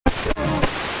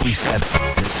Peace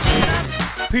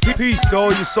to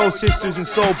all your soul sisters and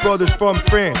soul brothers from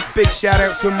France. Big shout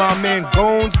out to my man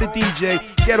Gones the DJ,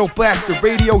 Ghetto Blaster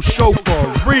radio show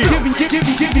for real.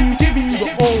 Giving you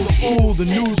the old school, the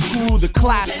new school, the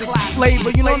classic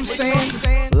flavor, you know what I'm saying?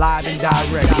 Live and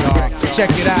direct, y'all. Check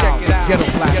it out, Ghetto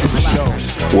Blaster show.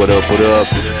 What up,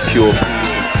 it's Pure P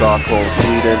from Stockholm,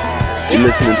 Sweden. You're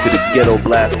listening to the Ghetto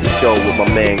Blaster show with my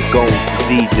man Gones the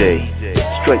DJ.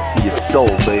 Straight to your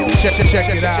soul, baby. Check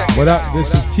it out. What up?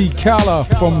 This is T. Calla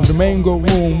from the Mango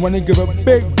Room. Want to give a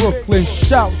big Brooklyn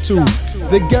shout to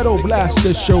the Ghetto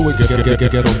Blaster Show.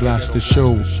 Ghetto Blaster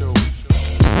Show.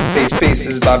 Peace, this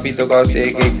is Babito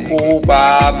Garcia, aka Cool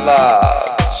Bob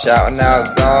Love. Shouting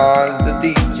out Guns, the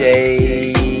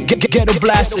DJ. Ghetto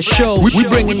Blaster Show. We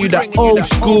bringing you the old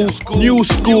school, new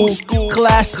school,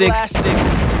 classics.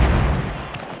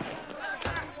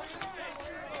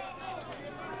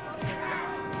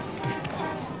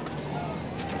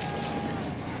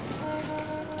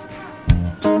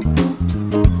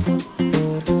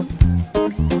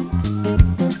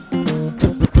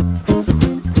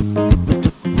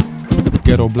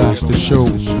 Ghetto Blaster Show.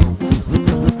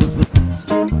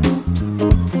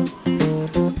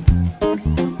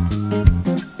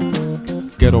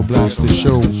 Ghetto Blaster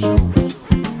Show.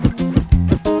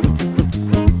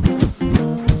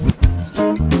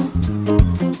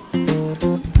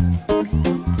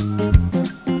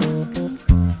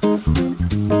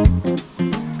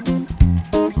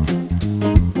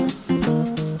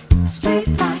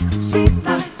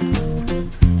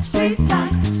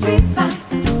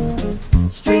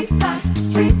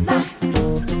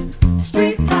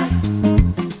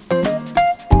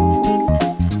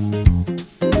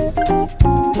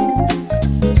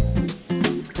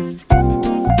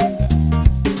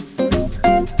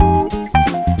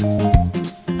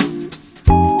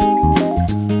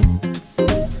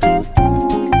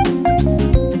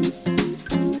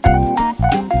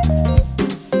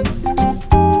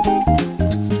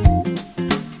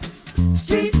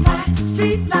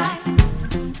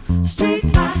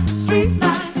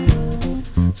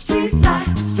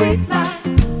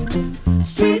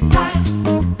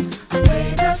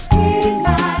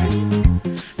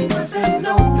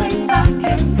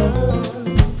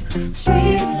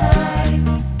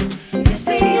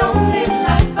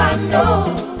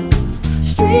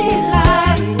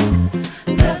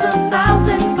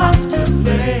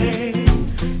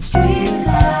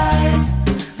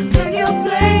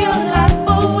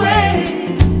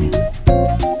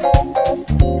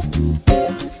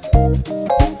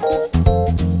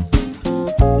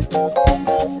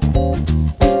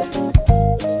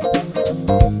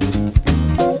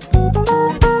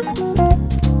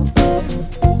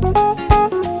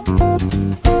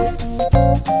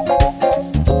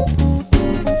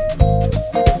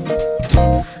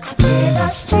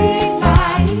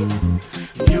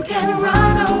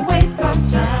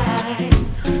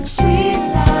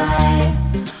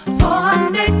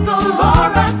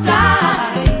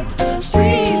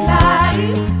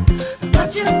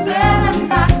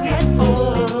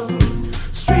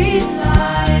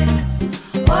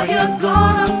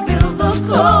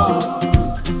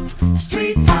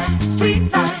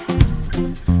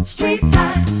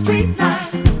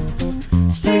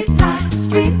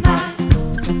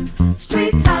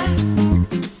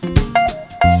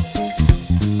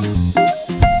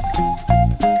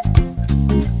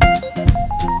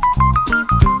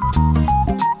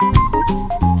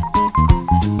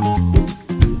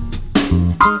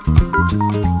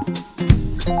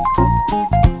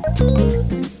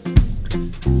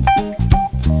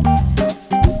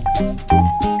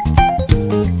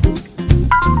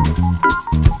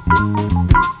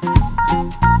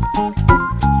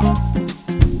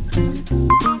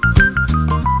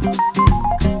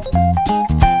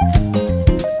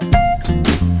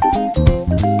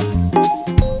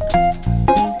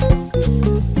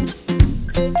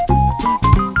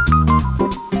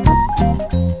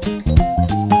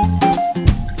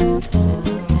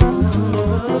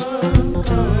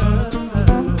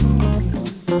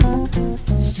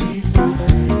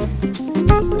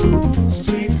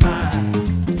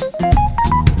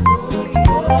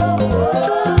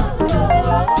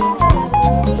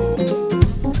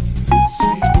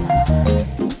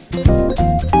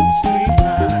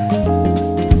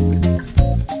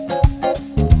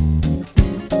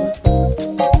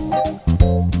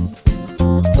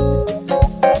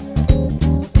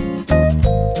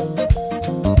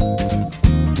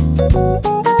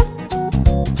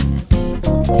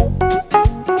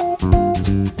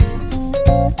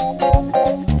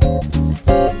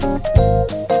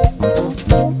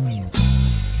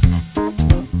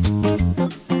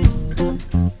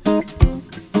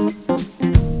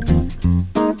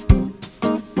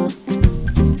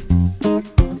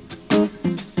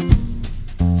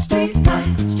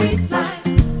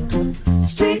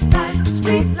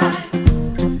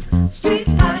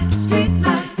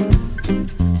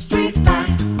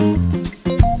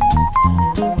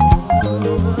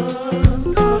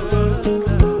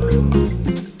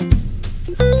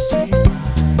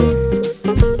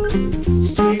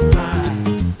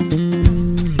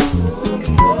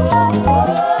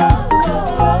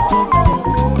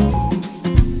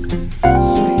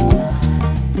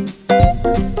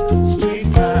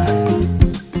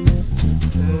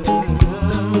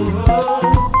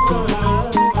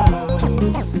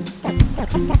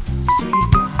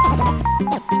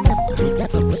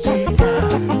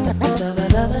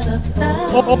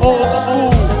 Old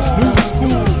school, new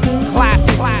school,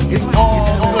 classics. It's all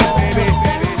good, baby.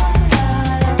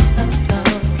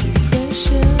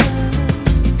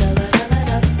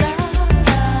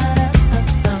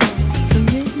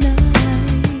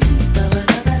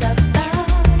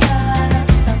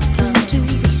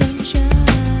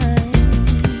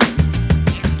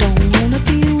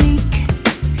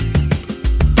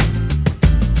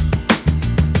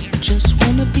 Just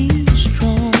wanna be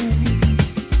strong.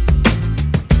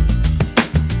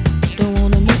 Don't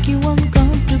wanna make you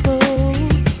uncomfortable.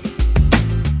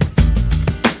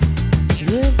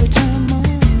 Every time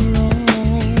I'm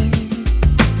wrong,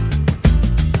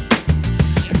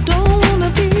 I don't wanna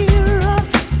be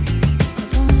rough. I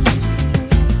don't want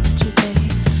to hurt you,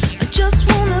 babe. I just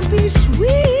wanna be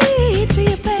sweet to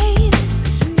you, babe.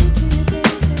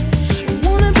 I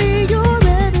wanna be your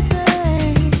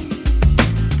everything.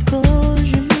 'Cause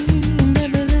you mean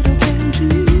every little thing to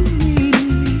me.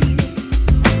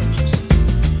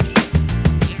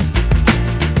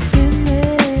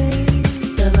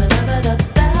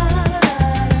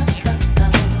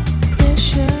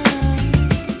 Pressure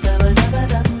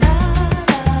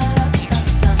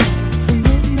from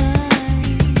midnight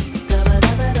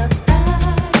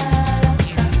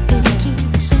into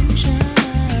the sunshine.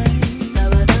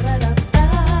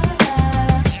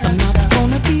 I'm not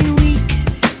gonna be weak.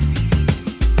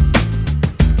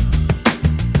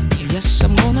 Yes,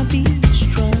 I'm gonna be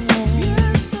strong.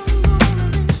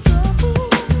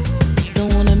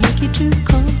 Don't wanna make you too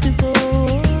comfortable.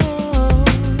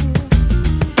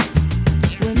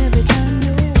 When every time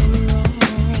you're wrong,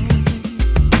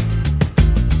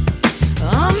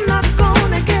 I'm not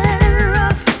gonna get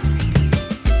rough.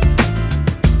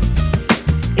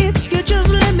 If you just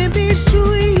let me be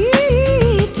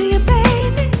sweet to you,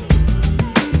 baby.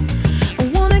 I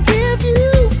wanna give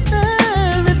you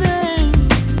everything.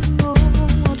 Oh,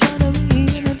 I'll try to be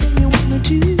anything you want me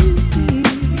to be.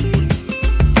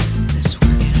 Let's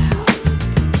work it out.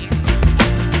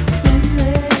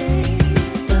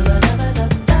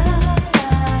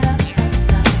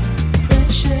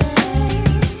 Pressure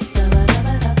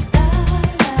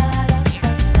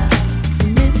from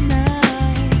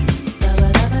midnight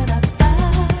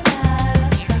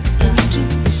into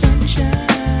the sunshine.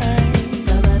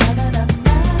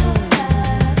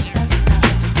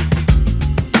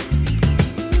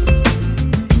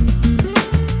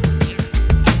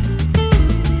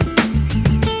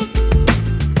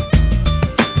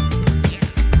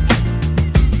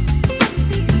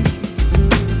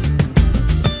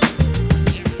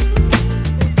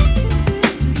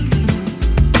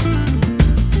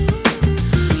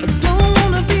 I don't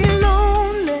wanna be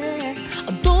lonely.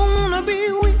 I don't wanna be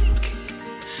weak.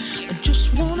 I just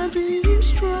wanna be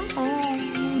strong.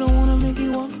 Don't wanna make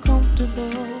you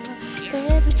uncomfortable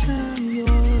every time you're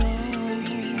wrong.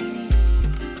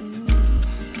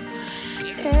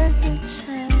 Every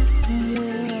time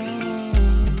we're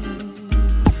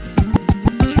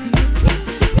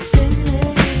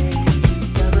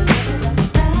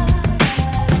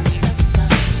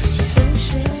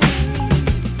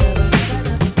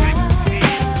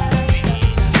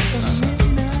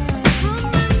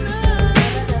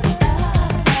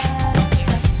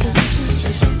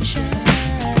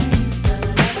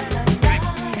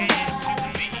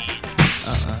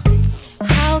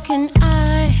How can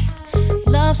I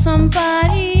love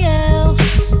somebody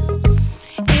else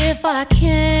if I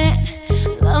can't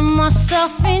love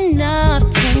myself enough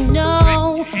to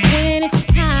know when it's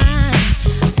time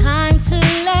to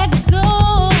let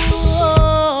go?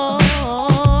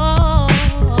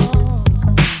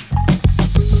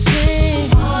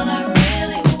 Sing. All I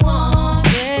really want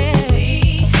is to be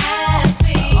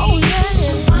happy. Oh yeah.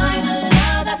 Find a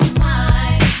love that's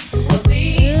mine will be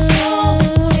so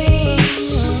sweet.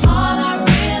 All I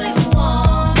really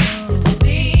want is to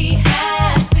be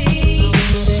happy.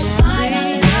 Find a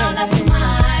love that's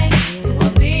mine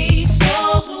will be so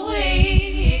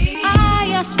sweet.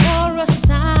 I ask for a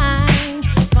sign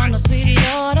from the sweet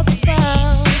Lord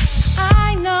above.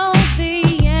 I know the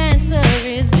answer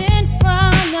is in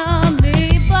front of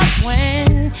me, but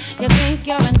when you think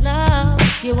you're in love,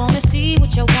 you wanna see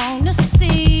what you wanna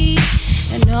see,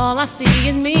 and all I see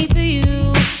is me for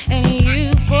you and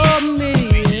you for me.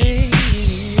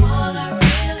 All I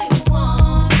really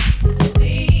want is to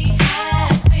be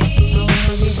happy. I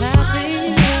wanna be happy.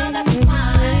 Love that's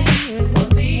mine will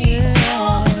be so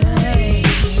sweet.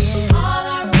 All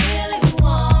I really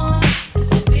want is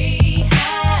to be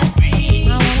happy.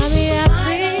 I wanna be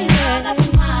happy. Love that's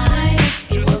mine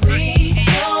will be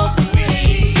so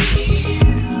sweet.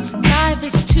 Life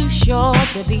is too short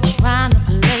to be trying to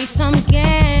play some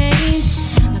games.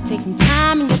 Now take some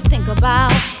time and you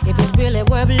about if it's really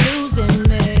worth losing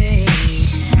me.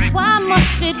 Why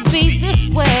must it be this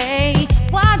way?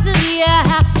 Why do you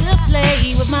have to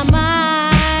play with my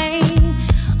mind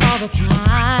all the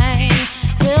time?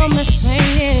 Hear me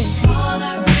singing. All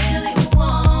I really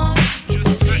want is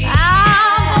to be. I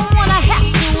don't wanna have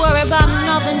to worry about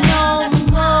nothing, no,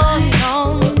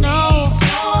 no, no, no.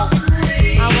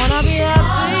 I wanna be happy.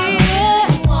 All I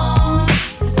really want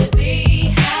is to be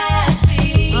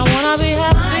happy. I wanna be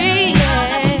happy.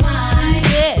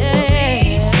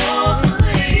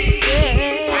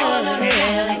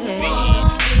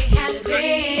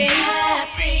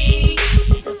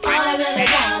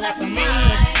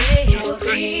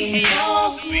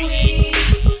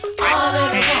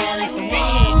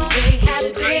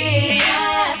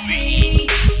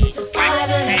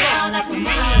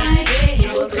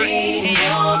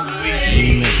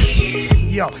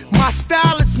 Yo, my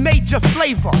style is major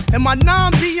flavor, and my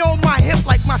non be on my hip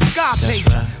like my Sky page.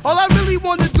 Right. All I really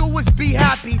wanna do is be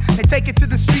happy and take it to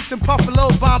the streets in Buffalo,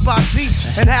 Bombazi,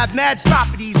 and have mad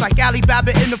properties like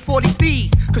Alibaba in the 40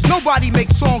 Thieves. Cause nobody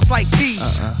makes songs like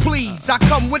these. Please, I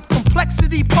come with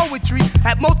complexity poetry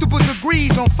at multiple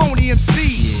degrees on phony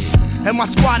MCs. And my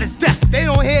squad is deaf, they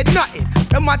don't hear nothing.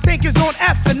 And my tank is on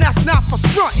F, and that's not for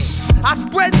frontin'. I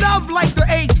spread love like the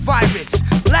AIDS virus,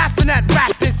 laughing at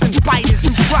rappers and biters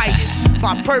who try this.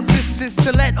 My purpose is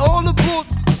to let all the bull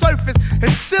surface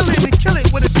and seal it and kill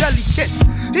it with a deadly kiss.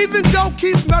 Even though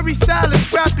Keith Murray style is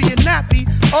scrappy and nappy,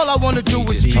 all I wanna do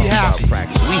is be happy.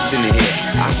 We sitting here,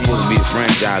 I'm supposed to be the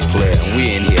franchise player, and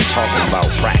we in here talking about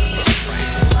practice.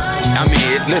 I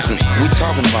mean, listen, we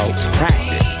talking about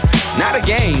practice. Not a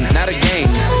game, not a game,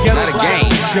 not a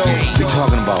game. We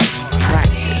talking about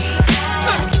practice.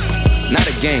 Not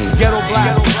a game.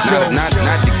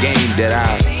 Not the game that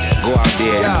I go out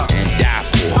there and die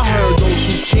for. I heard those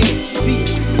who can't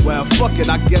teach. Well, fuck it,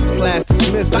 I guess class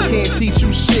dismissed. I can't teach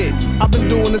you shit. I've been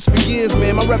doing this for years,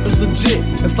 man. My rep is legit.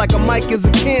 It's like a mic is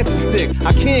a cancer stick.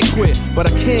 I can't quit, but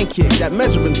I can kick that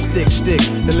measuring stick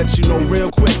that lets you know real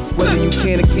quick whether you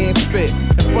can or can't spit.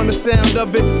 And from the sound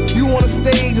of it, you on the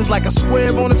stage is like a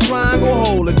square on a triangle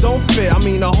hole. It don't fit. I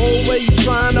mean, the whole way you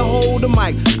trying to hold the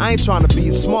mic. I ain't trying to be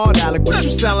a smart aleck, but you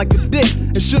sound like a dick.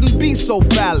 It shouldn't be so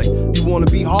phallic. You wanna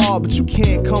be hard, but you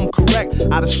can't come correct.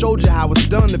 I'd have showed you how it's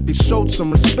done if you showed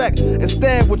some respect.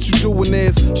 Instead, what you doing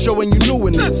is showing you new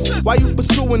in this. Why you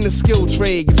pursuing the skill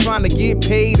trade? You trying to get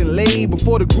paid and laid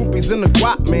before the groupies in the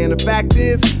guap, man. The fact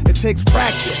is, it takes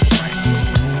practice.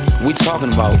 We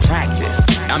talking about practice.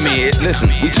 I mean, listen,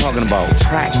 we talking about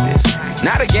practice.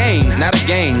 Not a game, not a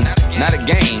game, not a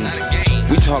game.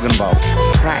 We talking about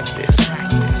practice.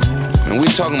 And we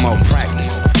talking about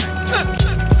practice.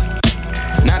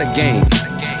 Not a game.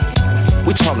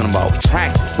 We talking about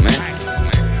practice, man.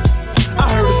 I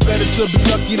heard it's better to be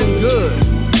lucky than good.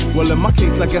 Well, in my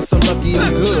case, I guess I'm lucky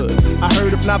and good. I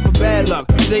heard if not for bad luck,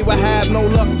 Jay would have no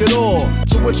luck at all.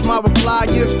 To which my reply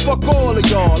is, fuck all of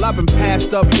y'all. I've been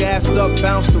passed up, gassed up,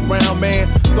 bounced around, man.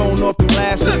 Thrown off the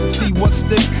glass just to see what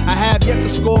sticks. I have yet to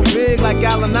score big like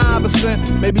Allen Iverson.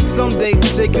 Maybe someday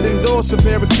Jay could endorse a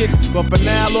pair of kicks. But for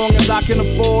now, long as I can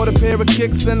afford a pair of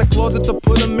kicks in the closet to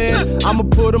put them in, I'ma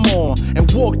put them on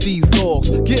and walk these dogs.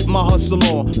 Get my hustle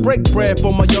on. Break bread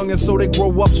for my youngins so they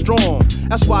grow up strong.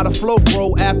 That's why the flow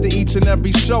grow after each and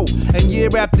every show. And year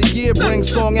after year bring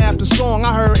song after song.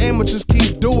 I heard amateurs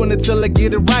keep doing it till they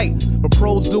get it right. But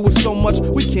pros do it so much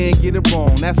we can't get it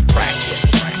wrong. That's practice.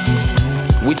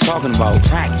 We talking about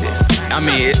practice. I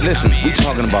mean, listen, we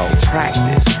talking about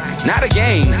practice. Not a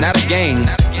game, not a game,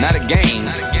 not a game.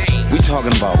 We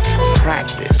talking about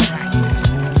practice.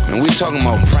 And we talking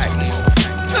about practice.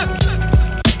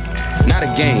 Not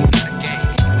a game.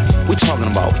 We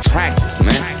talking about practice,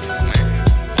 man.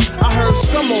 I heard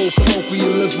some old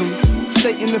colloquialism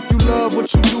stating if you love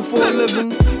what you do for a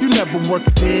living, you never work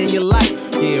a day in your life.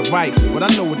 Yeah, right, but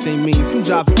I know what they mean. Some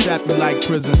jobs will trap you like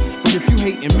prison. But if you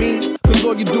hating me, cause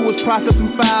all you do is process and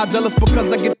file, jealous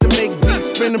because I get to make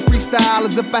beats, spin and freestyle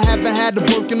as if I haven't had to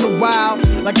work in a while.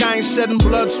 Like I ain't shedding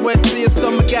blood, sweat, tears,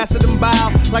 stomach acid and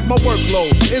bile. Like my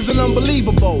workload isn't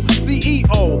unbelievable.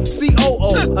 CEO,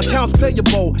 COO, accounts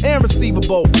payable and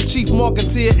receivable, chief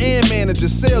marketeer and manager,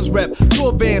 sales rep,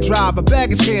 tour van driver,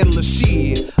 baggage handler,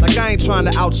 shit. Like I ain't trying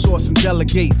to outsource and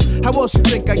delegate. How else you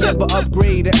think I ever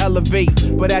upgrade and elevate?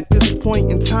 But at this point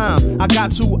in time, I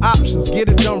got two options: get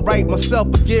it done right myself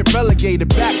or get relegated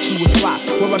back to a spot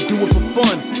where I do it for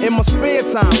fun in my spare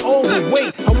time. Oh, but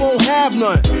wait, I won't have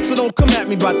none. So don't come at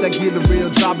me about that get a real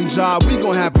jobby job. We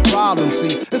gon' have a problem,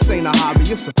 see. This ain't a hobby,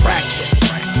 it's a practice.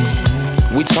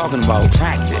 we talking about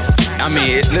practice. I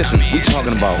mean, listen, we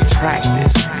talking about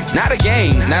practice. Not a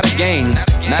game, not a game,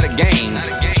 not a game.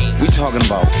 We talking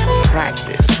about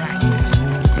practice.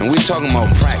 And we talking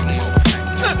about practice.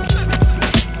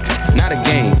 Not a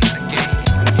game.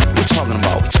 We talking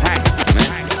about practice,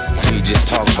 man. We just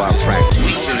talk about practice.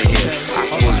 We sitting here, I'm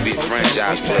supposed to be a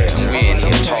franchise player, and we in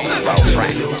here talking about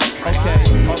practice.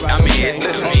 I mean,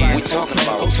 listen, we talking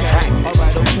about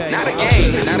practice. Not a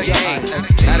game, not a game,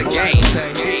 not a game.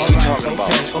 We talking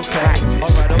about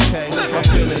practice.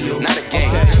 Not a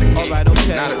game,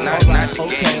 not the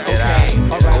game that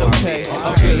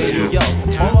I'm feeling you, yo.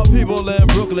 All my people in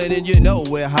Brooklyn, and you know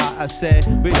we're hot. I said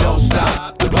we don't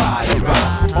stop the body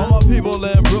rock. All my people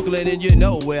in Brooklyn, and you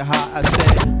know we're hot. I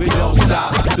said we don't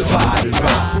stop the body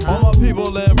rock. All my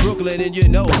people in Brooklyn, and you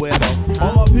know we're hot.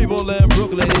 All my people in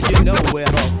Brooklyn, and you know we're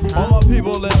hot. All my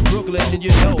people in Brooklyn, and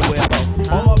you know we're hot.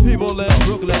 All my people in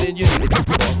Brooklyn, and you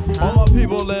all my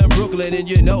people in Brooklyn, and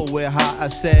you know we're hot. I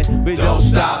said we don't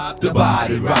stop the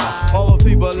body rock. All my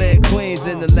people in Queens,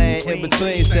 in the land in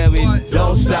between, said we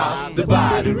don't stop the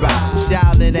body rock.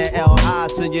 Shouting at L.I.,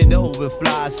 so you know we're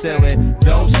fly. Said we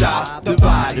don't stop the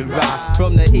body rock.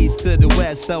 From the east to the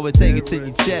west, so we take it to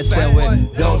your chest. Said we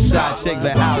don't stop, check me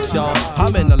out, y'all.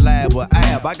 I'm in the lab with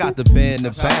Ab, I got the pen,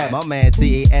 the pad. My man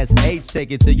T-A-S-H,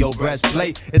 take it to your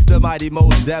breastplate. It's the mighty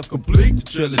Mos Def complete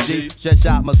trilogy. Just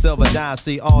shot myself a dime,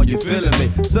 see all you feeling me.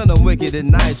 Son, I'm wicked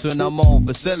and nice when I'm on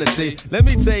facility. Let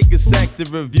me take a sec to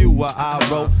review what I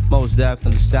wrote. Mos Def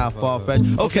and the style far fresh.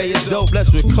 Okay, it's dope,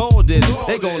 let's record this.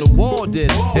 They gonna want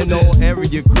this, and the whole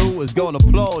area crew is gonna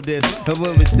applaud this. And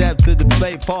when we step to the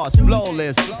plate, parts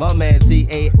flawless. My man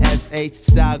T-A-S-H,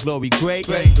 style glory, great.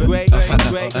 And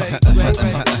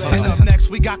up next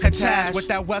we got Katash with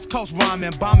that West Coast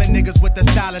rhyming, bombing niggas with the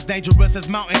style as dangerous as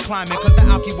mountain climbing. Cause the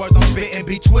alky words I'm spitting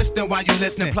be twisting while you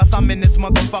listening. Plus I'm in this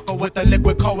motherfucker with the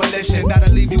liquid coalition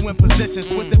that'll leave you in positions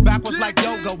twisted backwards like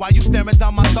yoga while you staring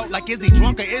down my throat like is he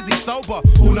drunk or is he sober?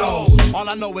 Who knows? All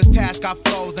I know is Tash got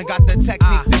flows and got the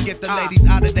technique to get the ladies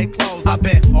out of their clothes. I've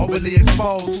been overly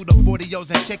exposed to the 40-os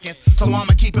and chickens, so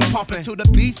I'ma keep it pumping till the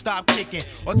beat stop kicking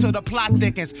or till the plot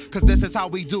thickens. Cause this is how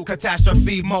we do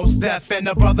catastrophe, Mos Def and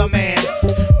the brother man.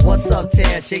 What's up,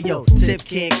 Tash? Hey, yo, Tip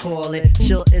can't call it.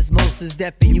 Sure as most is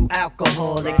deaf and you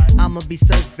alcoholic. I'ma be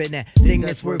surfing that thing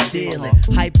that's worth dealing.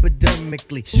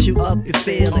 Hypodermically, shoot up your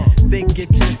feeling.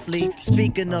 Figuratively,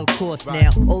 speaking of course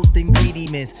now. Oath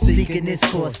ingredients, seeking this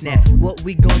course now. What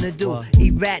we gonna do?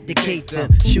 Eradicate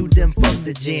them, shoot them from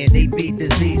the gin. They be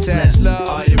disease. Tesla,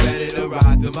 are you ready to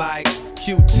rock the mic?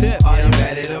 Q-Tip, are you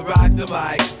ready to rock the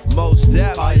mic? Mos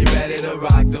Def, are you ready to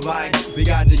rock the mic? We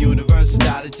got the universal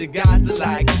style that you got to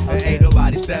like. And ain't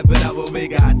nobody stepping up when we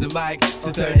got the mic.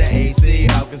 So turn the AC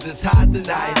up cause it's hot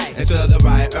tonight. Until the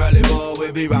right early morning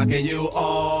we'll be rocking you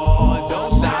on.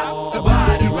 Don't stop the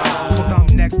body rock. Cause I'm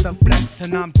next to flex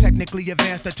and I'm technically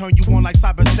advanced to turn you on like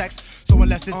cyber sex. So in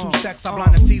less than 2 secs I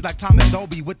blind the T's like Thomas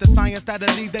Dolby with the science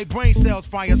that'll leave they brain cells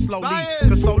frying slowly.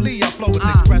 Cause solely I flow with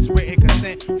express written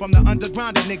consent from the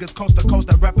underground and niggas coast to coast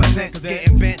that represent. Cause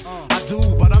getting bent I do,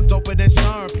 but I'm doper than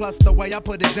Sherm. Plus the way I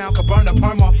put it down could burn the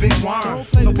perm off Big Worm.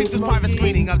 So peace is private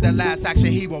screening of the last action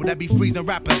hero that be freezing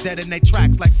rappers dead in they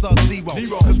tracks like Sub-Zero.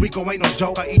 Cause Rico ain't no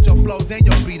joke, I eat your flows and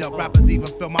your beat up. Rappers even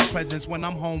feel my presence when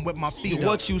I'm home with my feet up.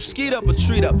 What you skeet up or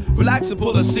treat up? Relax and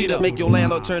pull a seat up. Make your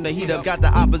landlord turn the heat up. Got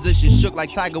the opposition shook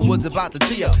like Tiger Woods about to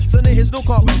tee up. Son, there is no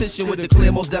competition with the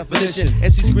clear most definition.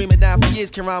 MC screaming down for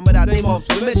years can rhyme without their mom's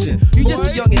permission. You just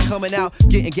a youngin' coming out,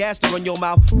 getting gas to run your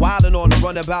mouth, wildin' on the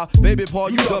runabout. Baby Paul,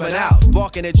 you coming out,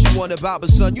 barking at you on about, but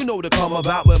son, you know to come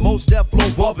about. When Mos Def flow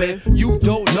bumpin', you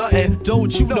don't nothing,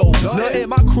 don't you know nothing?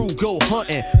 My crew go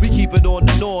hunting, we keep it on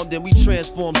the norm, then we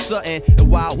transform something. And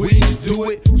while we do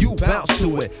it, you bounce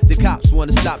to it. The cops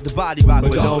wanna stop the body rock,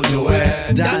 but don't do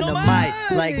it. Dynamite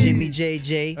like Jimmy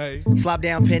JJ. Slop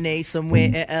down Pen A somewhere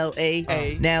in LA.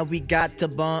 Now we got to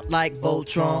bump like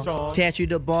Voltron. Attach you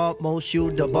the bomb, most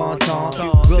you the bon ton.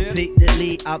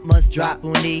 Repeatedly, I must drop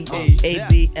on E.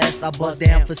 ABS, I bust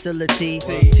down facility.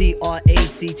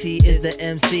 TRACT is the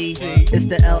MC. It's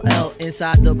the LL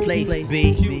inside the place.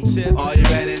 B. Are you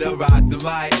ready to rock the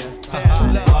mic?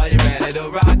 Are you ready to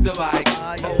rock the mic?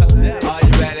 Are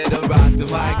you ready to rock the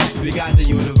mic? We got the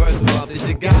universal bump that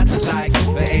you got to like.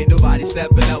 But ain't nobody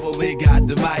stepping up when we got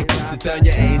the mic. So turn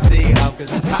your AC up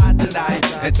cause it's hot tonight.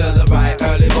 Until the bright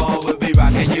early morning we'll be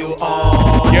rocking you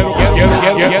on. Get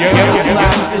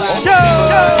the show.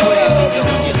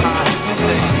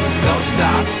 Don't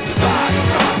stop the body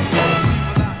rock.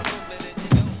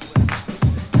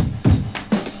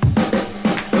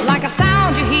 Like a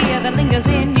sound you hear that lingers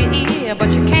in your ear,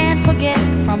 but you can't forget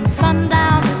from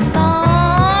sundown to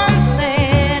sunset.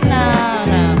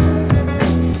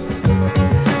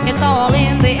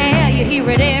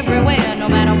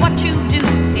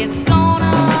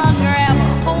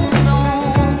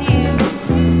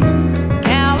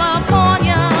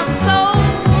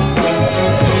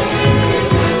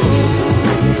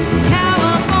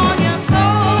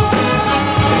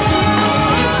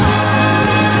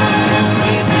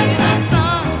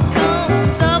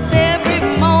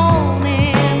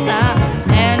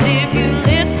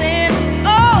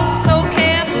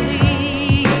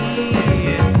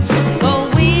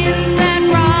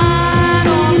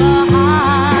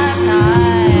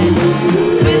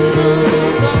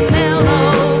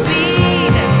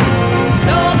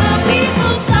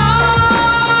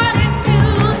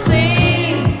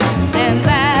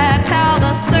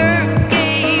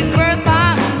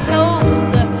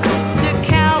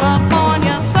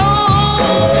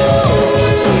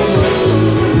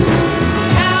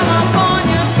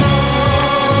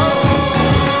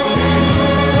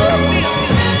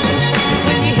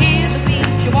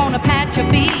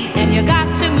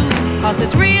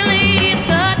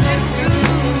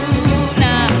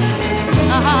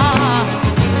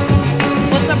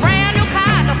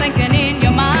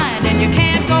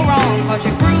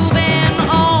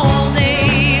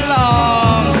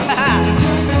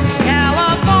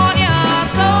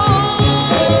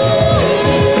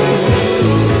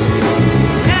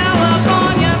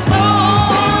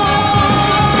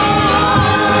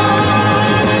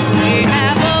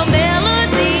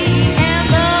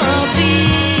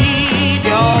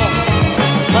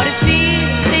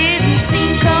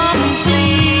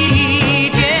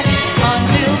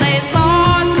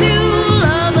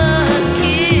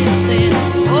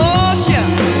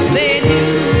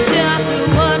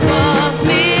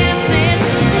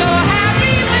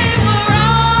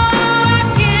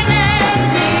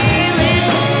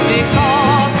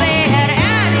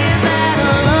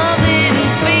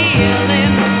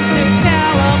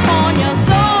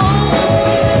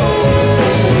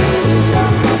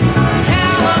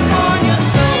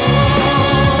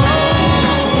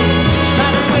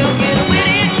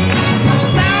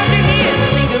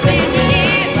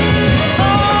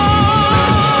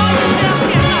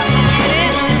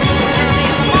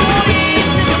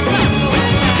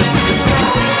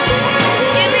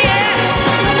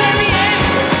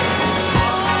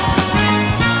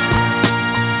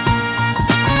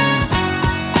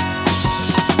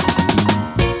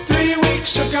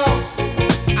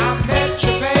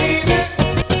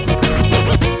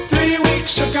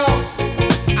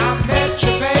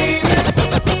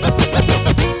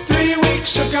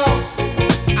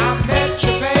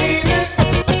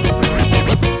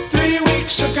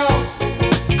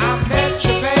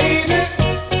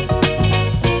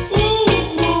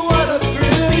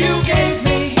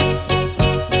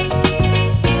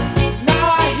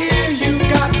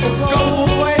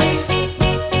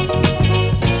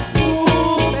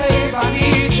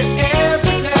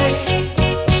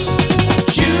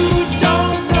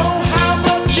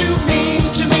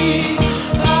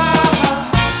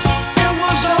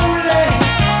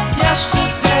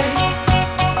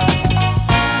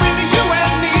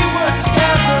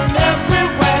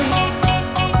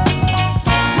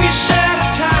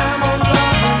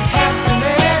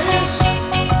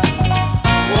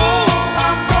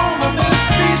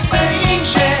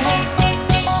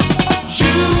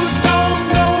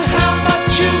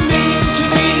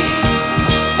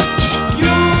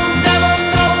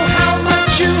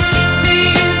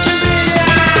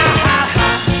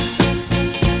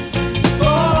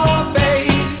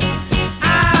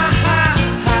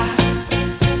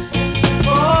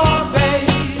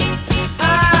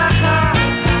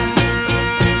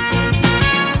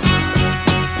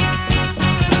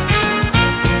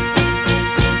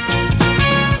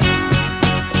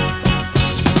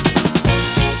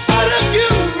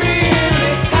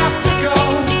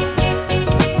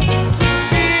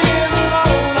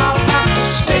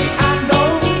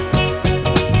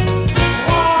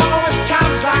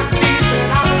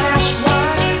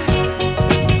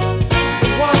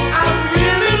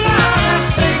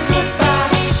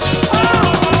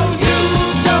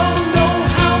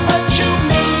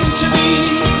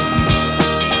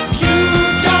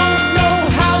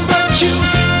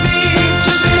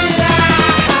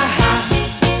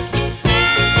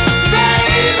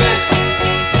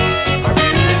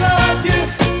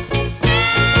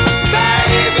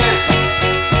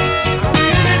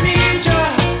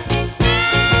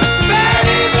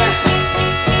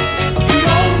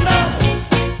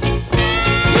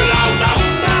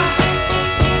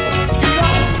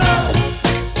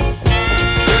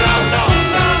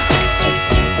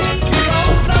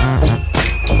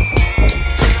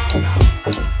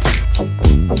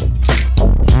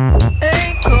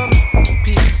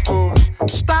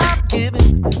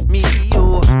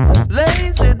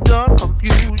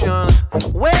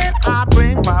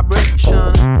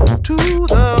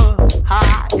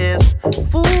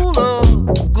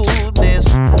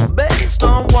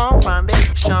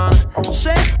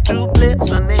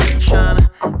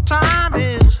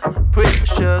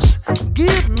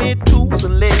 tools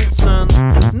and lessons.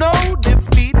 No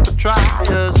defeat for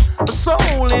triers. A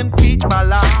soul impeached by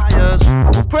liars.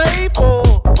 Who pray for,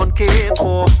 uncared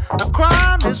for. A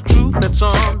crime is truth that's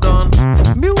undone.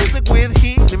 Music with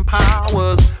healing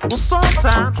powers will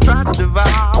sometimes try to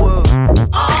devour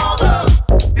all the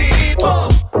people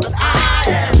that I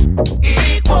am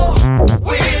equal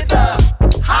with the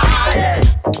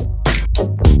highest.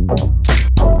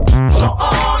 So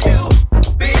all you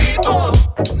people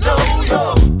know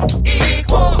you're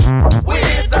equal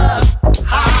with the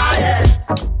highest.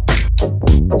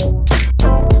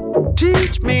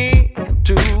 Teach me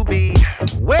to be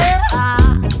where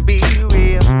I can be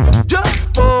real,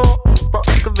 just for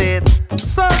fuck of it.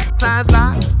 Sometimes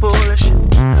life is foolish.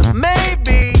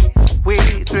 Maybe we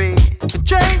three can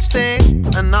change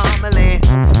things. Anomaly.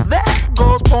 There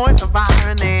goes point of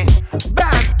irony.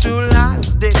 Back to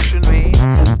life's dictionary.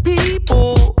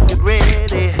 People get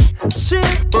ready.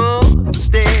 Simple and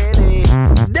steady.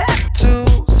 Debt to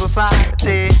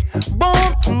society.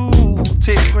 Born through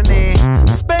tyranny.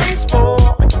 Space for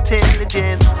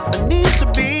intelligence. A need to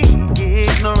be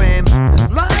ignorant.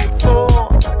 Life for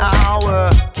the hour.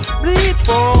 Bleed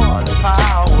for the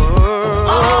power.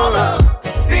 All the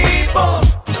people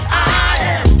that I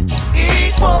am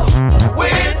equal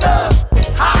with the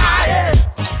highest,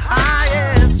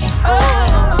 highest. Oh,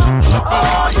 so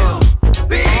all you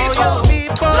people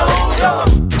know you're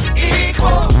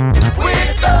equal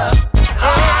with the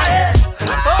highest.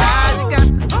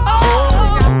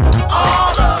 All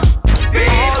the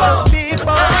people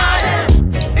I am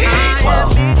equal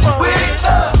with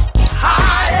the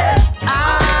highest.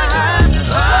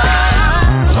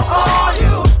 So all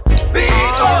you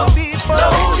people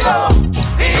know you're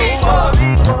equal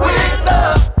with the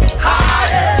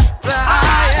highest, the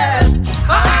highest,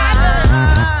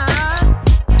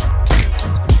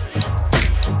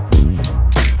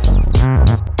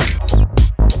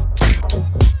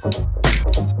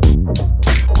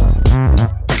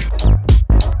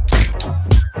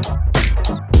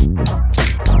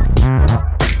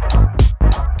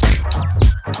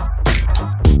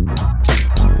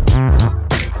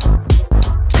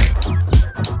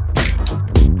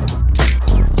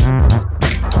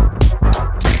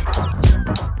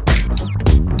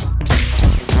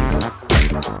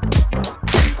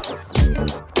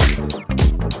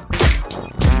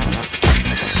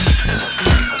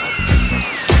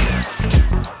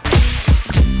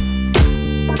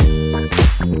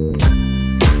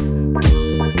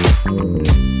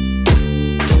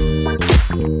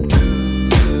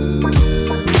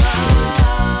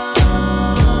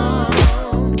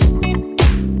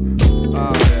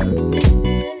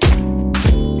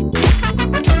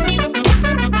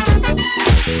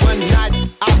 One night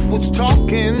I was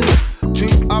talking to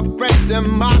a friend of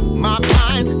my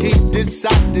mind. He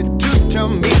decided to tell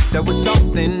me there was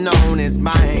something on his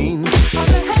mind. I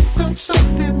have done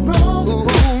something wrong.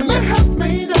 I have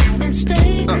made a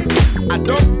mistake. I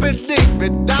don't believe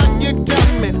it. Now you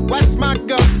tell me, what's my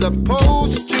girl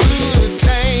supposed to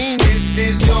change? This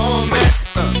is your mess.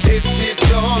 This is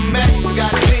your mess.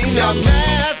 Gotta clean your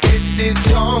mess. This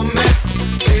is your mess.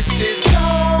 This is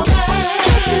your mess.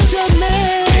 This is your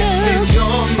mess. This is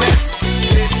your mess.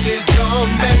 This is your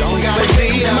mess. Don't gotta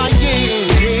clean up.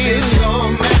 This is your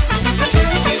mess.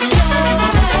 This is your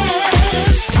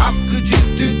mess. How could you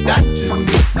do that to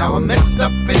me? Now I'm messed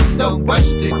up in the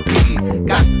worst degree.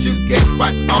 Got to get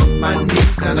right on my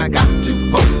knees, and I got to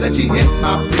hope that she hits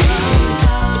my plea.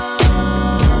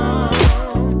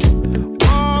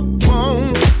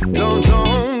 No,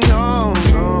 no, no,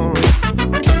 no.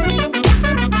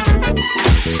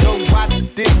 So what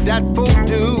did that fool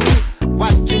do?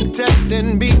 Watching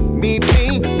telling me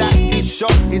that he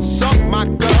saw my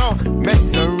girl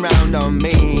mess around on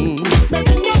me.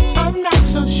 Baby, no, I'm not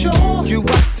so sure. You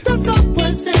what? That's what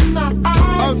was in my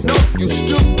eyes. Oh no, you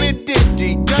stupid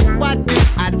idiot. Why did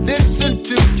I listen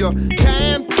to your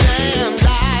damn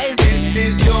lies? This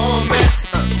is your mess.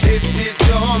 This is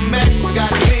your mess.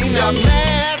 Gotta clean your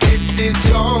mess. This is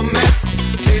your mess.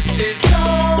 This is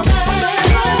your mess.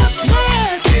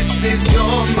 This is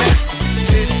your mess.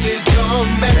 This is your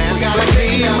mess. Gotta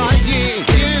clean up.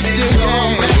 This is your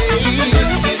mess.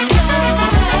 This is your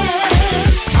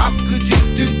mess. How could you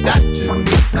do that to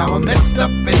me? Now I'm messed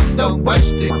up in the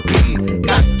worst degree.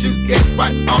 Got to get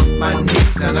right on my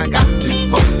knees, and I got to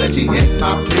hope that she hits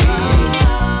my plea.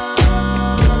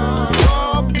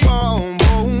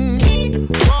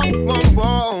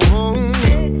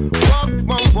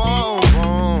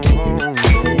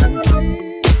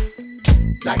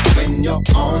 Like when you're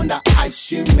on the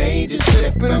ice, you made you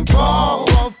slip and fall.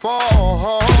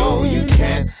 No, you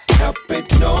can't help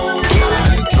it, no,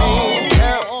 you can't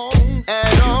help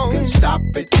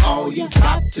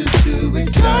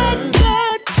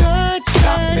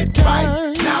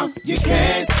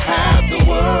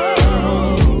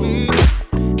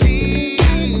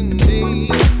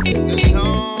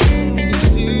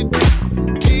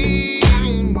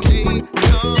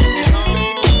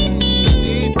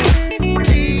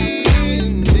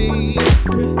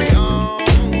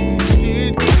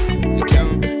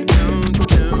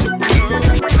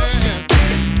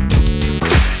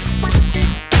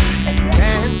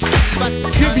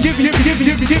you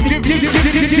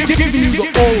the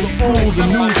old school, the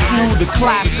new school, the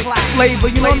classic flavor,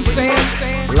 you know what I'm saying?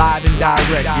 Live and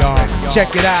direct, y'all.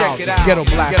 Check it out, Ghetto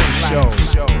Blaster Show.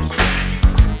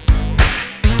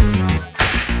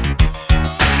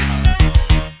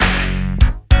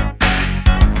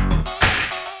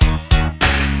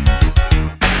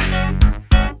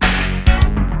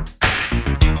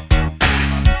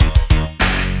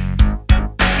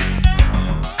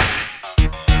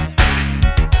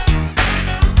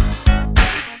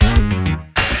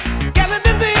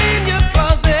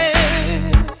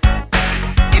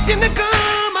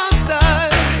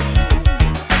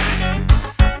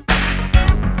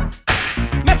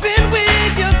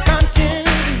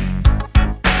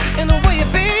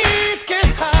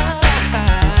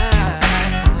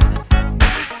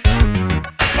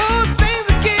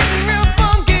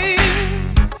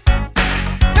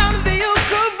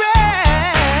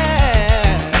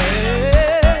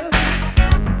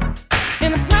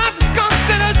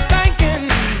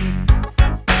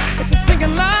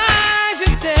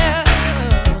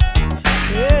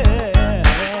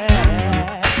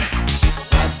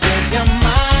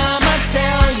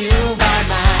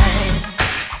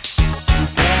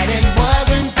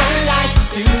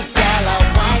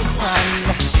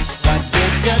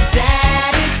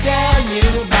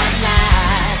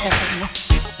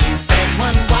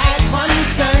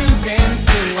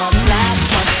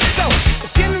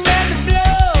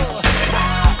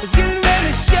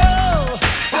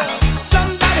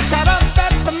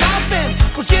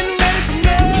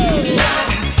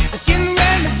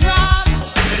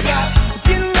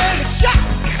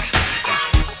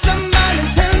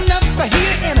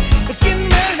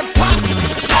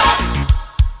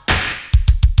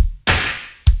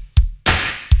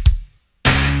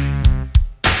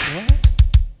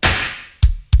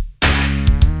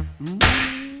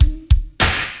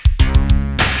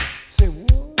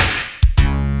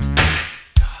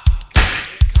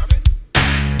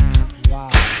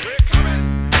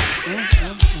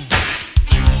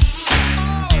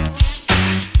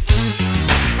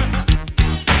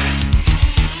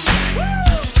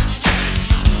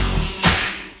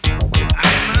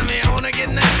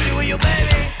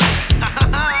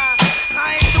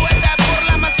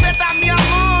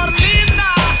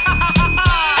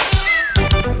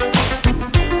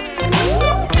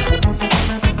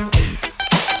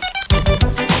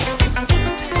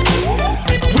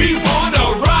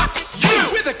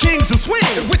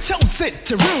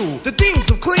 To rule the things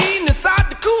of clean inside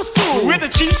the cool school. We're the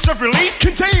chiefs of relief,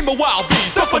 contain my wild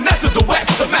beast. The finesse of the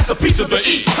west, the masterpiece of the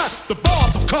east. The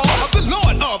bars of cars, the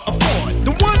lord of afford.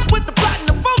 The ones with the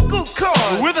platinum vocal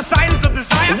cords. We're the science of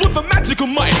desire, with a magical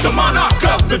might. The monarch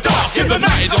of the dark in the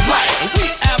night of light. We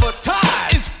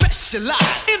advertise, is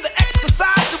specialized in the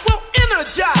exercise that will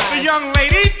energize the young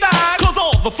ladies' thighs. Cause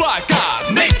all the fly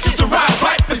guys, nature's to rise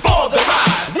right before their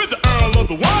eyes. We're the earl of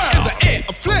the world, in the air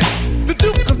of flip. The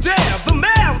duke of dare, the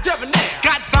mayor of debonair.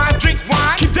 Got fine, drink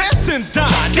wine, keep dancing,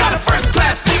 dine. Got a first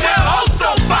class female, oh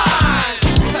so fine.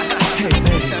 Hey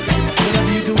baby,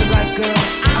 whatever you do in life, girl,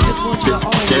 I just want you to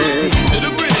always be to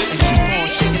the bridge and keep on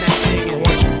shaking that thing. I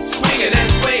want you swinging and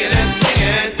swinging and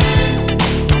swinging.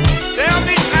 Tell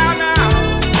me now,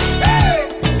 hey,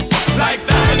 like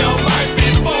dynamite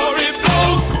before it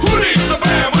blows. Who leads the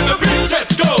band when the beat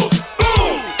just goes?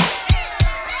 Boom.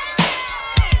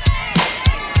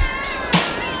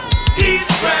 He's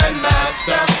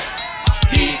Grandmaster.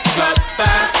 He cuts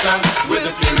faster with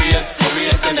a furious,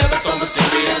 serious, and ever so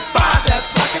mysterious vibe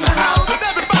that's rocking the house. So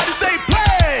everybody say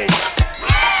play,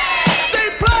 say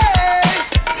play.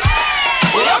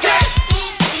 Well, okay.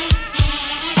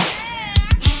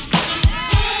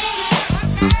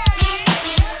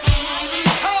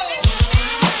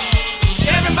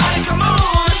 Everybody, come on.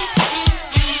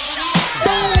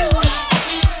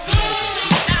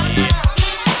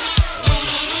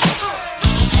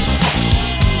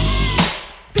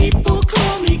 People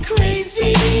call me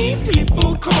crazy,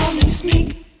 people call me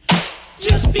sneak.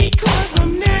 Just because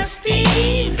I'm nasty,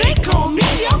 they call me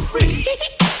a freak.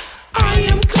 I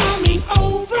am coming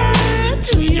over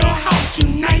to your house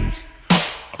tonight.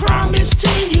 Promise to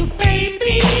you,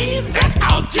 baby, that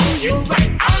I'll do you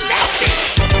right. I'm nasty.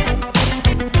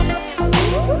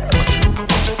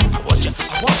 I want you.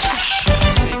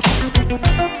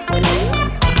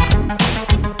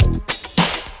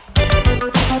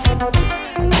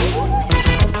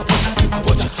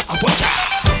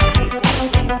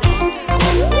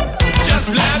 Just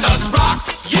let us rock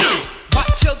you.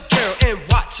 Watch your girl and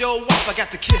watch your wife. I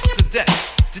got the kiss of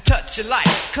death to touch your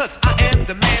life. Cause I am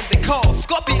the man they call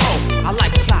Scorpio. I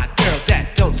like a fly girl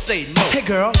that don't say no. Hey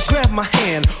girl, girl, grab my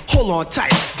hand, hold on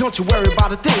tight. Don't you worry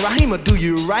about a thing, Raheem will do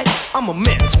you right. I'm a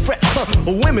man's fret,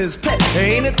 a women's pet. There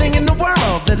ain't a thing in the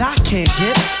world that I can't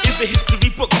get. It's the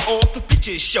history books, all the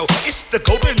pictures show. It's the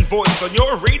golden voice on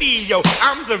your radio.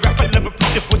 I'm the rapper, never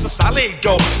preacher voice, a solid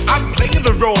go. I'm playing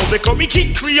the role, they call me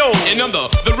King Creole. And I'm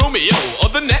the Romeo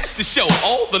of the nasty show.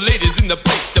 All the ladies in the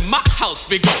place, to my house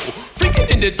we go.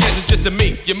 Freaking in the desert just to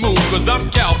make you move. Cause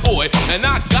I'm cowboy and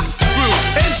I got the groove.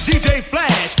 It's DJ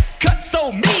Flash, cut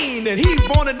so mean. And he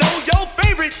wanna know your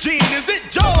favorite gene. Is it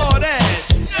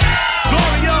Jordache?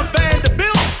 Gloria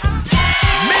Vanderbilt?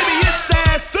 Maybe it's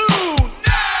Sassoon?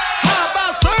 How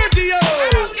about Sergio?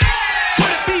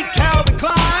 Could it be Calvin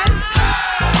Klein?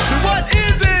 Then what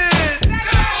is it?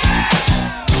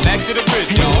 Back to the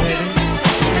bridge, y'all.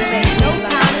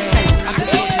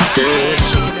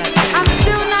 I'm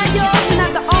still not yours and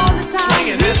after all the time.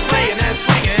 Swinging and swinging and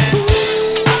swinging.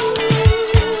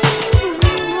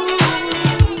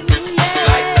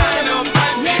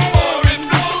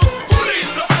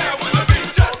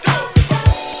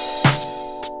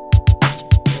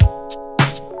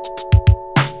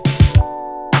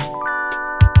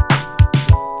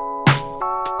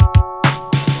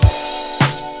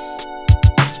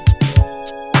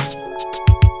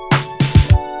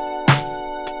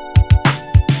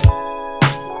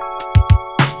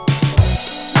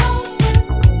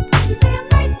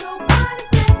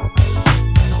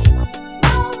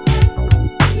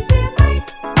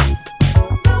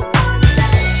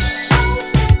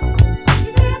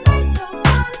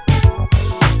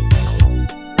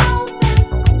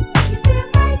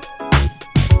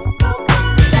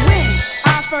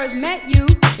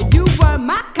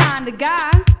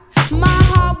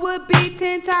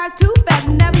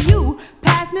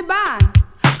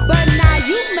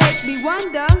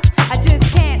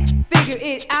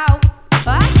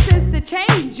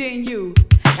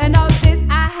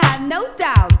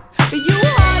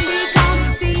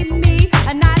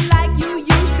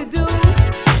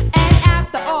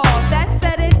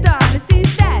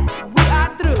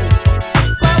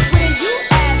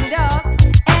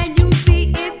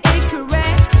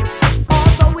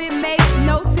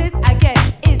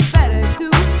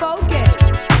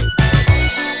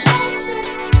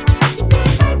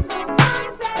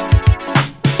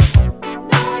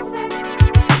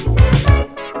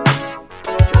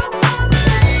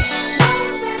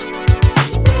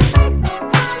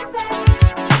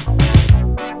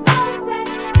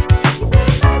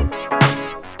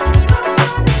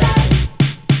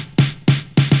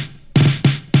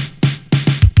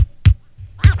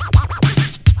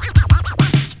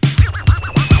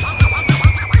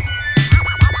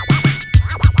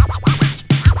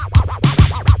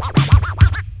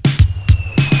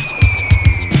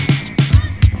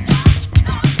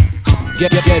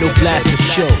 Ghetto Blaster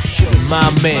Show. My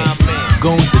man,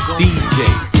 Gones the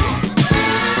DJ.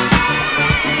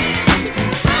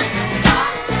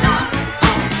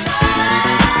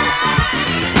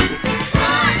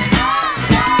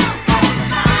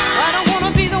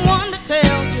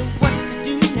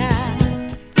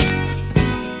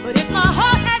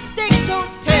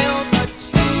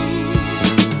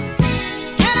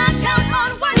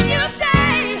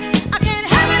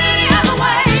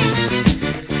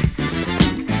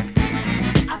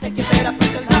 I think you better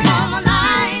put your love on the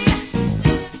line.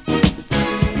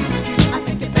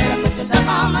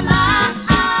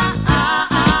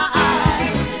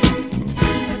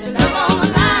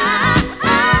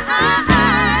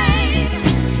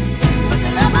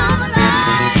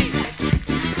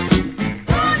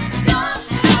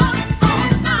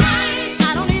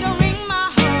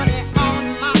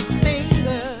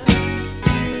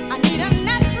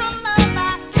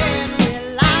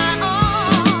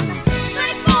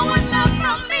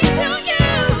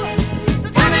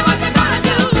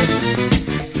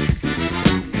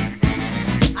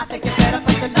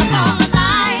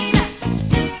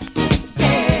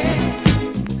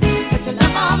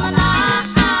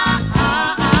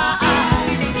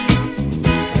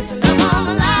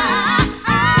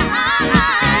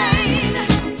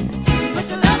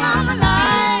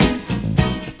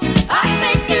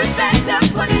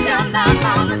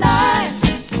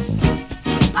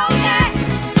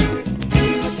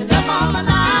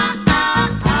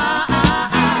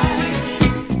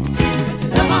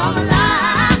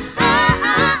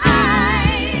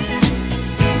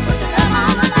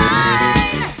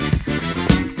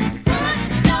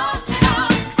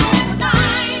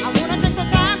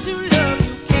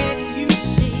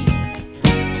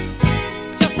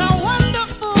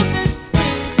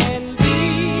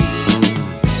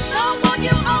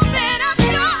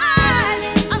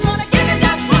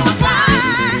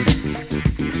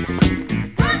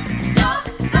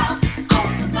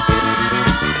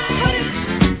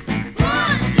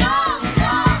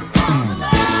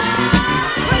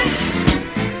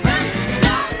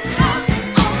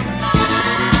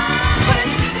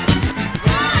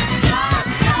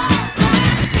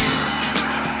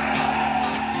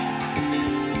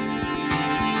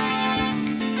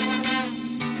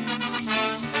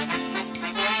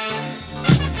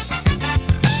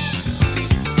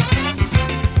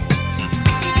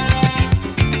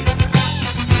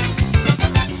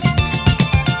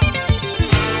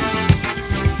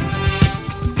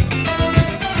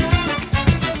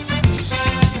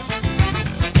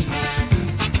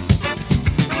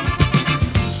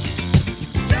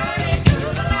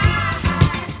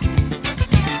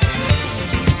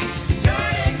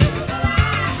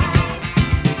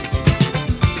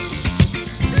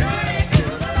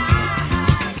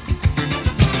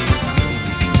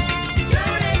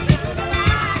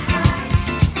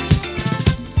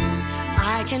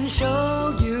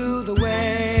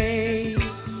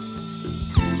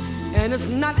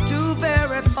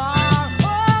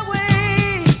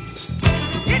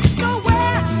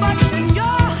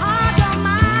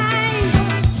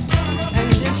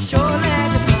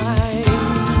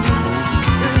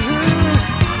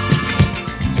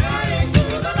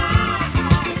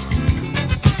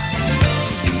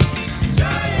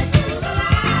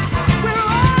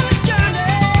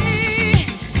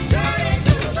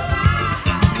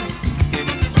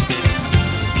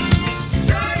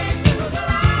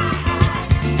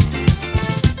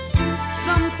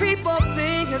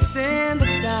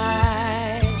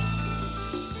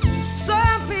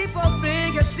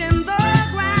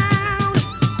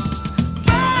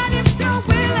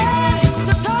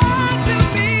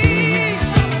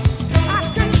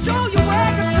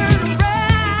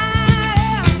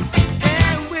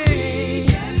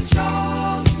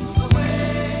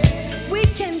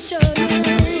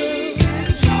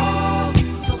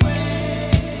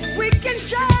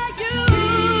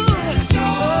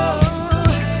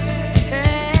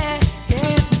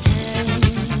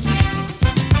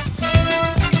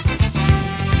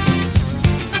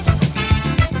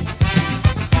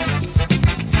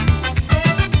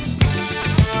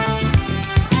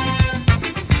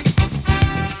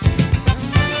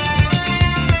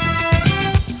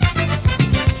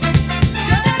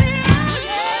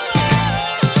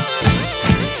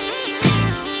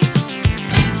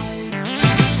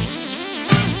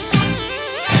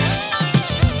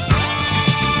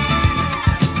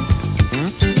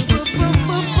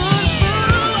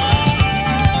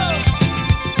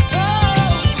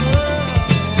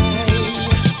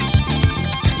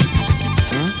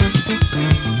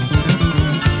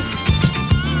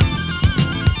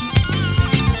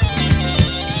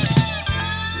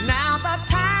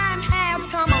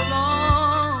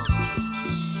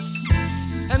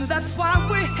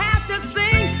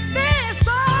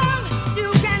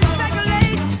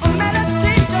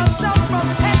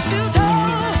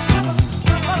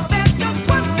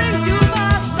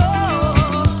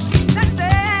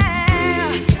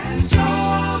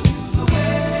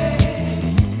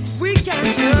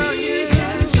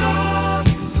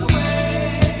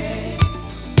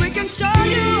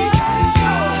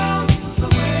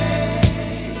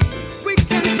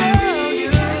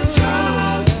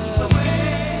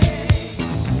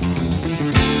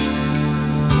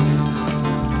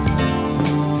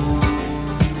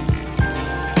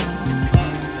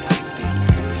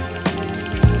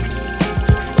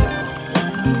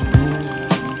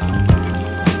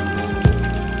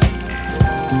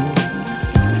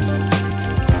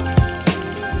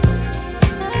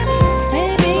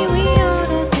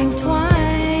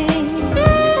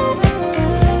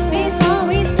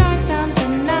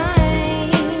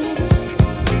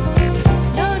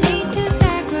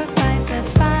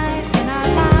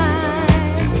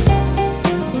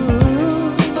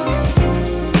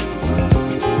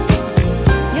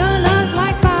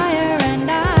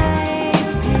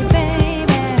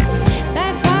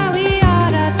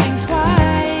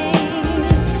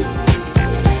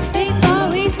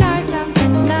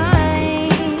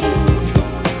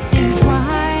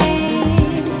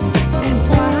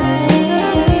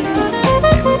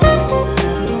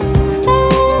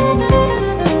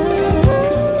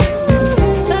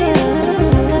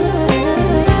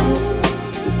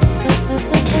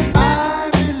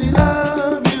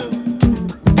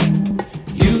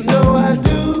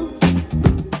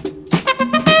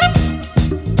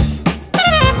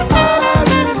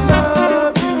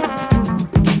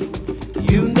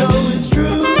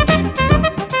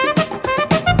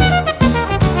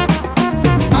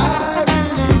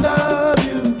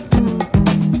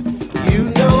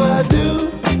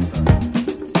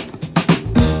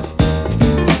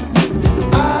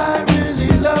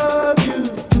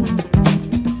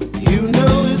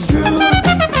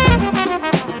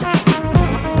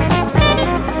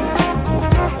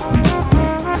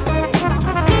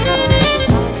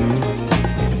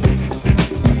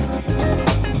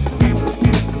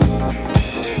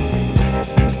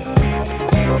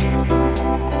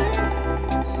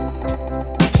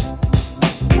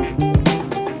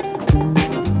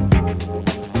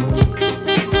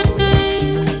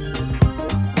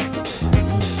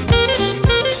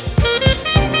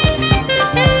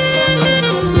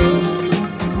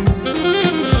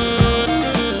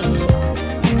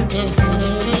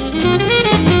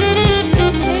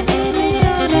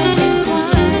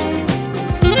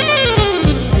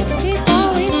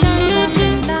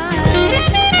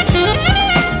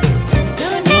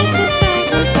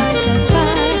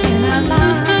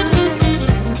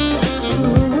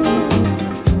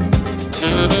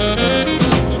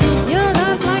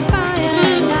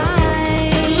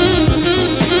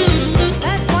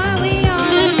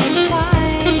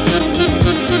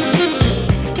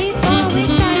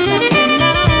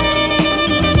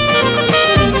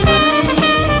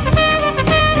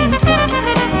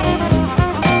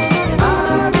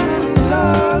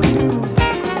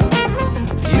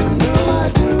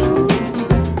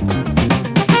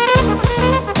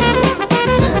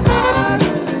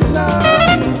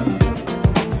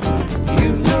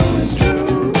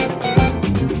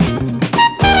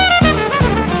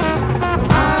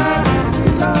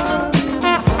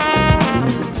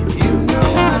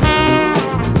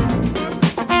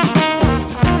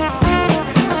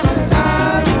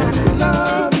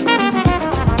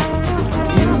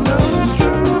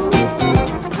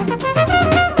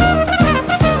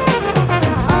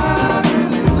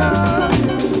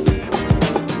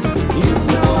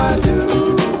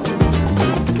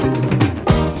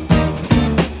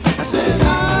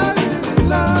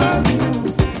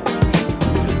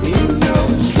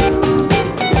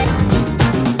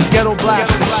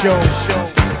 Show.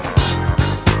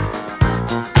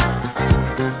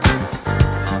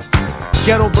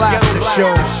 Ghetto Blaster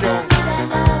Show.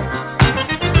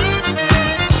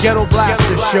 Ghetto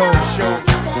Blaster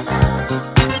Show.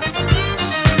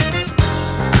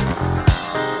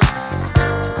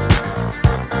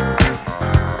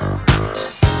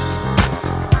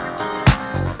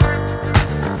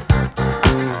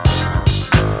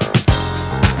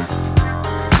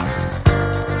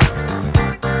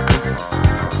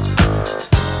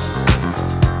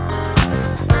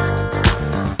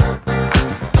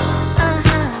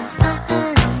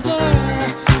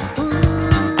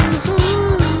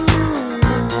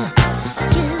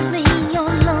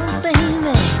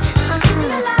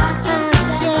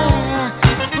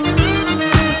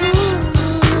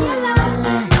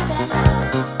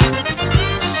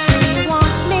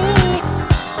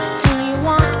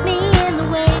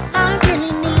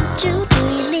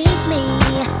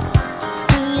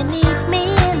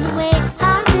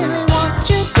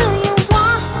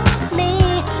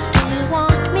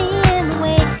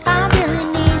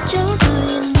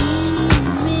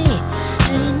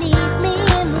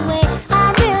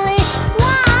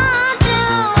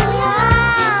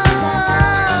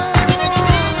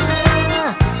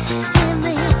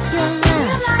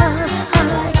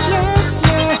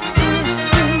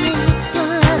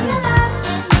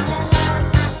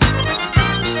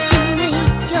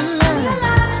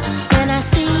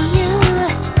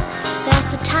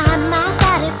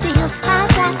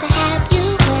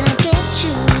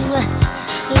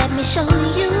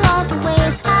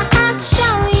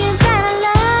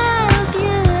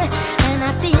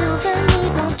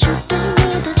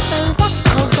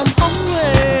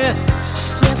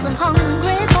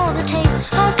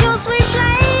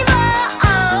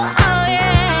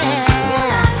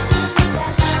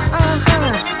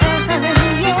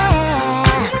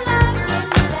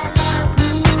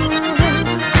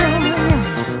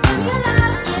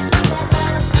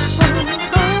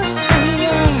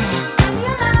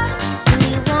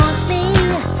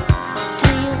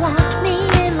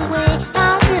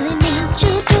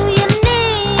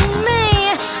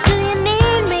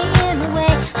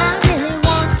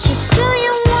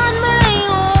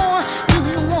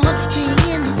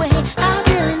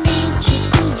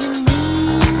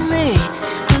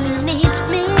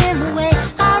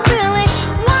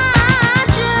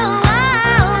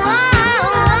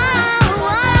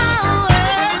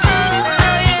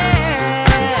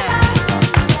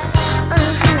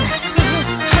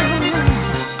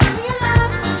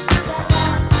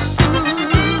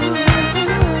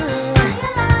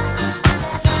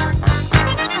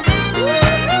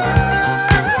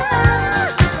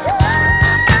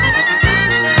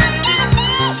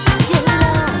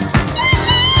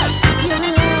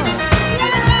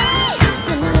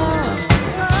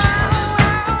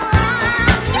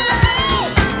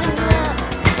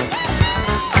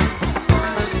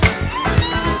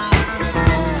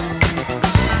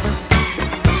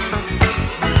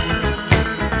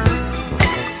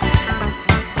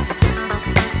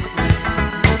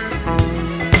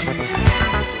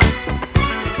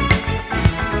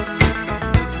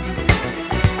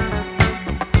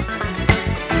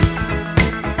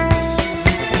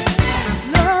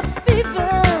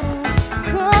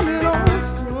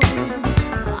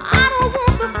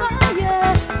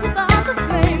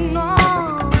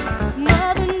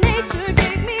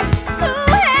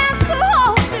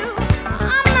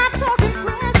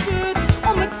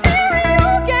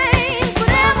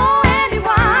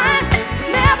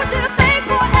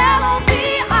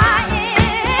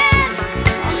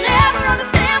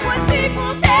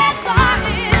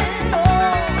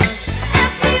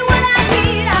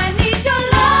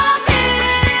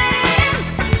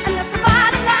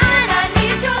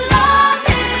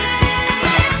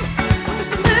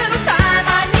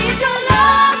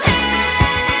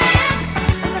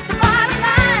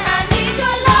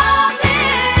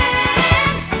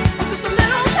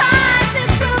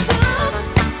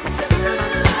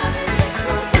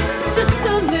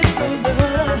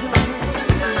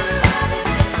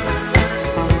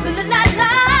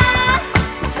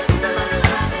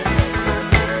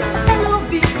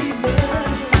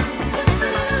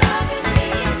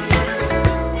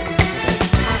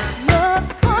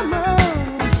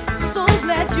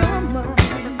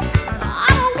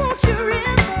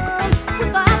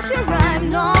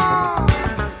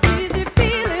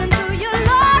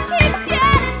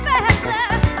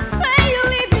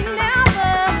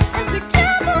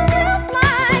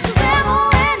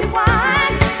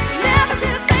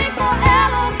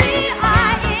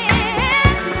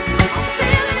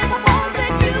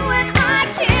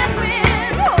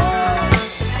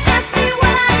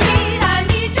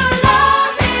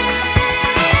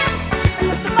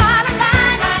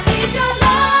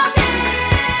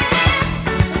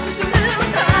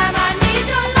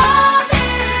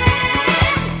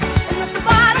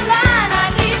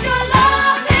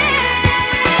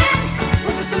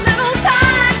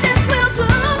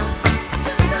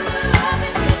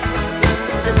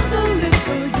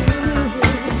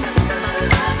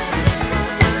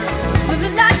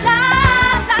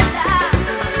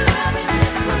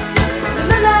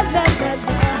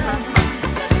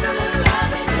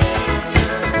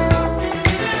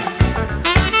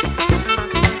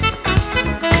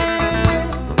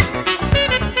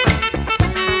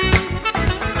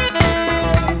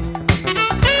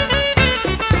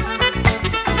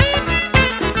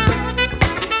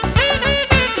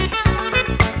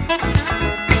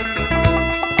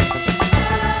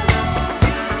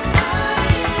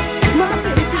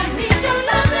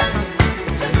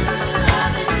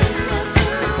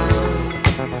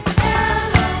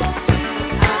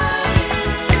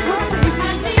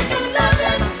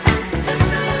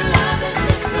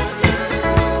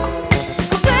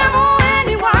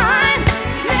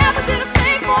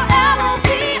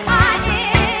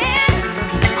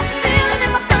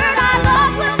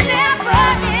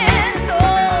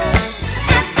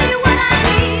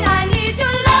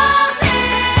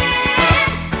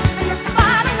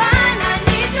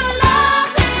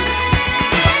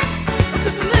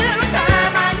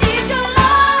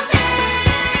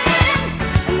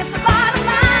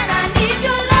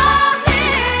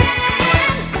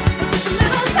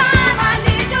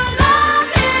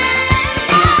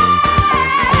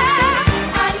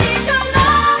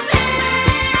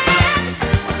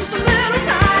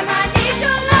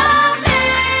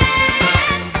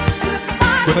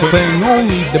 Playing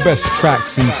only the best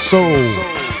tracks in soul,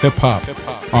 hip hop,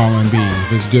 R&B.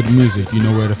 If it's good music, you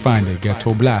know where to find it.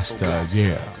 Ghetto Blaster,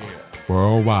 yeah.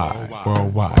 Worldwide,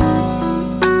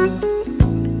 worldwide.